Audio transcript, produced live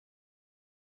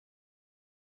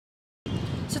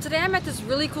today I'm at this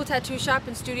really cool tattoo shop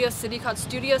in Studio City called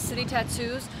Studio City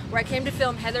Tattoos, where I came to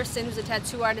film Heather Sinn, who's a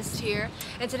tattoo artist here.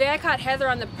 And today I caught Heather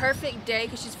on the perfect day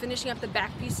because she's finishing up the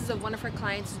back pieces of one of her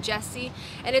clients, Jesse.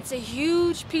 And it's a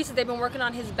huge piece that they've been working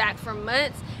on his back for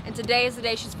months, and today is the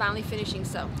day she's finally finishing.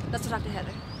 So let's talk to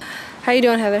Heather. How you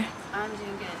doing, Heather? I'm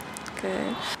doing good.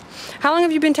 Good. How long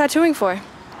have you been tattooing for?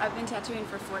 I've been tattooing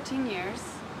for 14 years.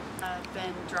 I've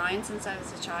been drawing since I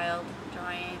was a child,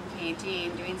 drawing,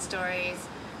 painting, doing stories.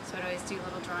 So I'd always do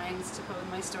little drawings to put with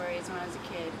my stories when I was a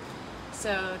kid.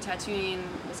 So tattooing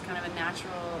was kind of a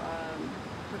natural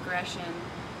progression.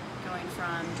 Going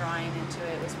from drawing into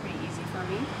it was pretty easy for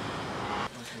me.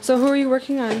 So who are you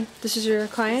working on? This is your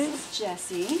client? This is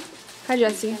Jesse. Hi,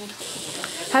 Jesse.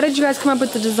 How did you guys come up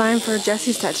with the design for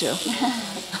Jesse's tattoo?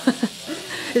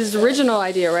 It's an original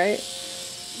idea, right?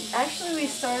 Actually, we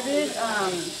started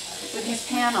with these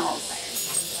panels.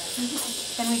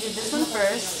 Then we did this one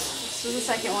first. This was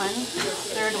the second one,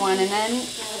 third one, and then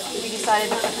we decided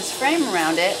to put this frame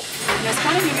around it. And it was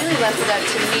kind of, he really left it up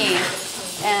to me.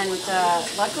 And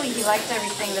luckily he liked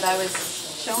everything that I was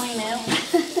showing him.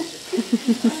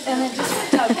 And it just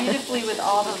worked out beautifully with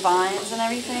all the vines and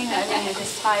everything. I mean, it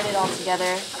just tied it all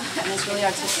together. And it's really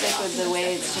artistic with the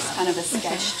way it's just kind of a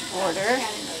sketched border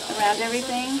around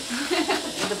everything.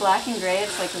 With the black and gray,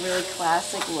 it's like a really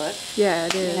classic look. Yeah,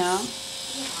 it is. You know?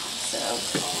 So.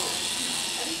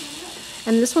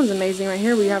 And this one's amazing right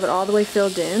here. We have it all the way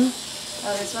filled in.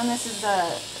 Oh, this one, this is the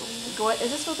Goya.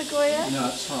 Is this what the Goya? No,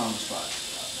 it's from Spot.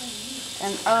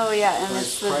 And oh yeah, and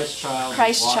it's the Christ Child.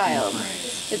 Christ Child.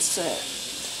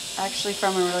 It's actually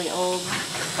from a really old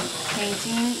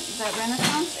painting. Is that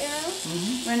Renaissance era?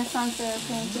 Mm-hmm. Renaissance era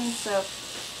painting. So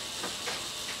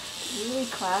really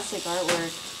classic artwork.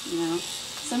 You know,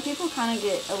 some people kind of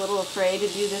get a little afraid to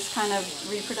do this kind of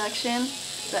reproduction,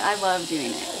 but I love doing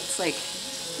it. It's like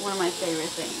one of my favorite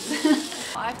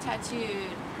things. I've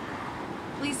tattooed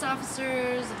police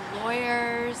officers,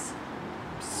 lawyers,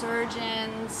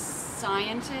 surgeons,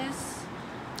 scientists,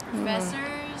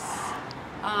 professors,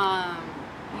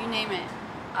 you name it.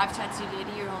 I've tattooed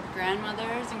 80-year-old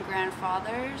grandmothers and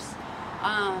grandfathers,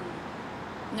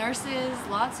 nurses,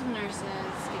 lots of nurses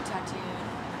get tattooed.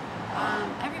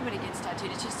 Everybody gets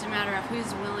tattooed. It's just a matter of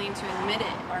who's willing to admit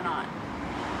it or not,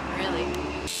 really.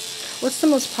 What's the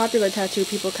most popular tattoo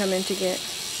people come in to get?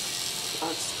 Well,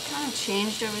 it's kind of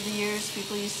changed over the years.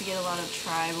 People used to get a lot of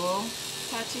tribal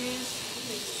tattoos.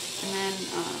 And then,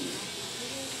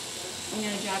 you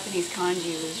know, Japanese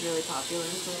kanji was really popular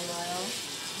for a while.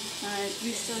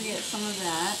 We still get some of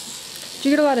that. Do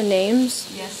you get a lot of names?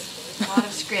 Yes, a lot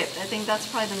of script. I think that's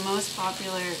probably the most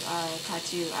popular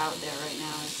tattoo out there right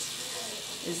now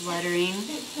is lettering,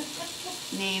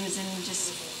 names and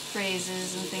just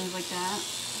phrases and things like that.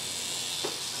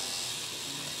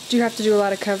 Do you have to do a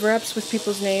lot of cover-ups with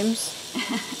people's names?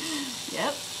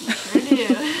 Yep, we sure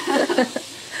do.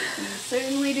 We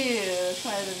certainly do. It's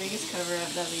probably the biggest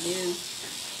cover-up that we do.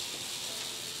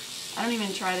 I don't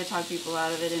even try to talk people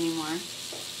out of it anymore.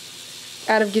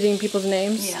 Out of getting people's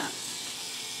names? Yeah.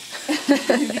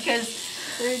 Because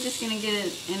they're just going to get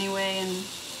it anyway, and,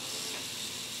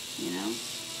 you know,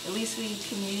 at least we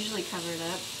can usually cover it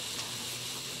up.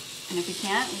 And if we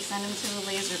can't, we send them to the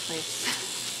laser place.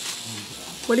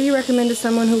 What do you recommend to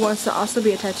someone who wants to also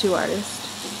be a tattoo artist?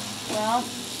 Well,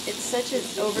 it's such an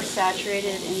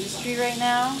oversaturated industry right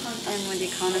now, and with the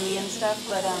economy and stuff,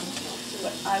 but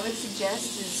what I would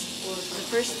suggest is the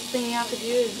first thing you have to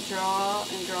do is draw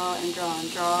and draw and draw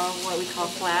and draw what we call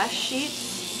flash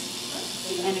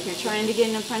sheets. And if you're trying to get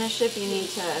an apprenticeship, you need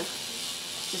to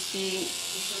just be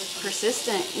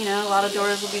persistent. You know, a lot of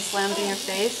doors will be slammed in your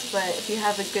face, but if you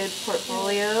have a good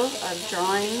portfolio of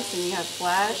drawings and you have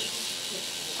flash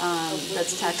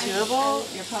that's tattooable,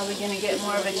 you're probably going to get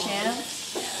more of a chance.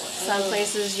 Some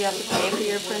places you have to pay for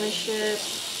your apprenticeship.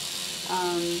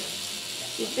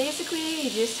 Basically, you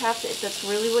just have to, if that's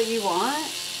really what you want,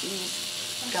 you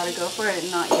just got to go for it and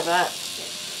not give up.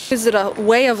 Is it a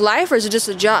way of life or is it just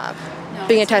a job, No,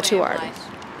 being a it's tattoo way of artist?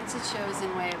 life. It's a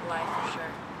chosen way of life for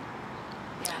sure.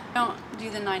 Yeah. I don't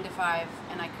do the 9 to 5,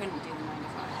 and I couldn't do the 9 to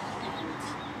 5.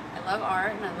 And I love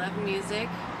art, and I love music,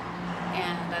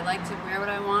 and I like to wear what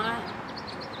I want,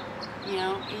 you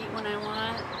know, eat when I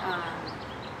want,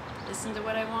 listen to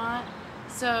what I want.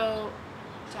 So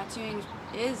tattooing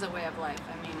is a way of life.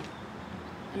 I mean,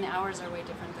 and the hours are way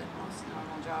different than most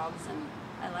normal jobs, and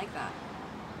I like that.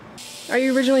 Are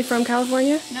you originally from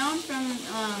California? No, I'm from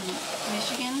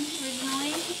Michigan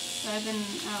originally. So I've been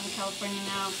out in California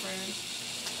now for,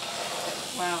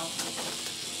 wow,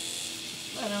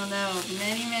 I don't know,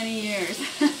 many, many years.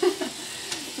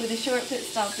 With a short pit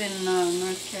stop in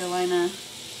North Carolina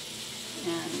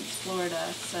and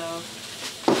Florida, so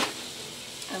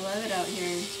I love it out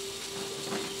here.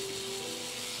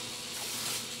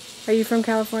 Are you from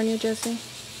California, Jesse?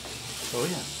 Oh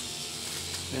yeah,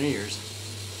 many years.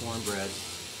 Born and bred.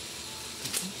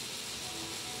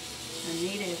 A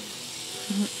native.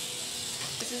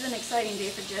 This is an exciting day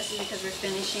for Jesse because we're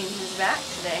finishing his back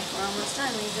today. We're almost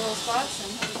done. These little spots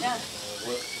and he'll be done.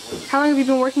 How long have you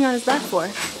been working on his back for?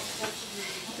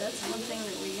 That's one thing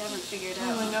that we haven't figured I out.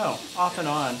 don't really know. Off and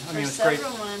on. I mean, with great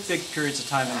big periods of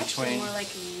time in Actually, between. more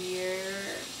like a year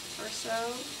or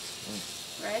so,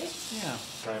 right? Yeah.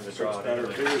 Time to draw it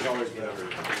anyway. Figure's always better.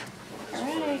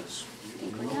 All right. I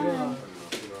think we're done.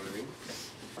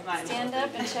 Stand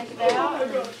up and check it out.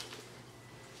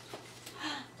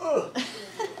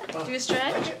 Do a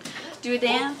stretch. Do a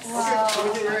dance. Get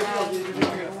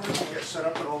set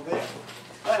up and all day.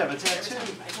 I have a tattoo.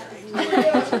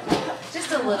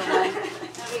 Just a little one. No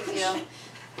big deal.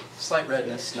 Slight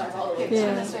redness. Nothing.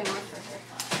 Yeah. This way more for her.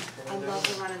 I love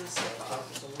the one in the circle.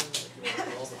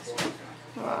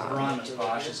 Verona's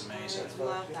Bosch is amazing.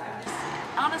 Love that.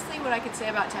 Honestly, what I could say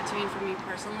about tattooing for me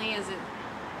personally is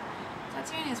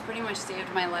tattooing has pretty much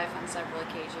saved my life on several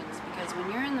occasions, because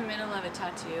when you're in the middle of a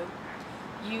tattoo,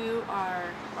 you are,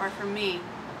 or for me,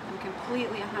 I'm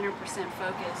completely 100%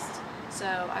 focused. So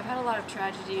I've had a lot of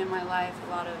tragedy in my life, a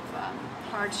lot of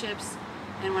hardships,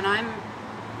 and when I'm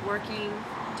working,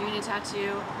 doing a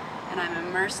tattoo, and I'm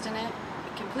immersed in it,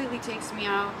 it completely takes me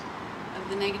out of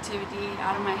the negativity,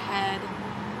 out of my head,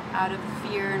 out of the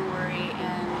fear and worry,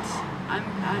 and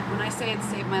when I say it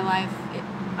saved my life,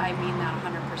 I mean that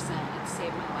 100%. It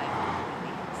saved my life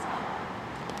completely.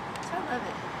 So I love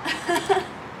it.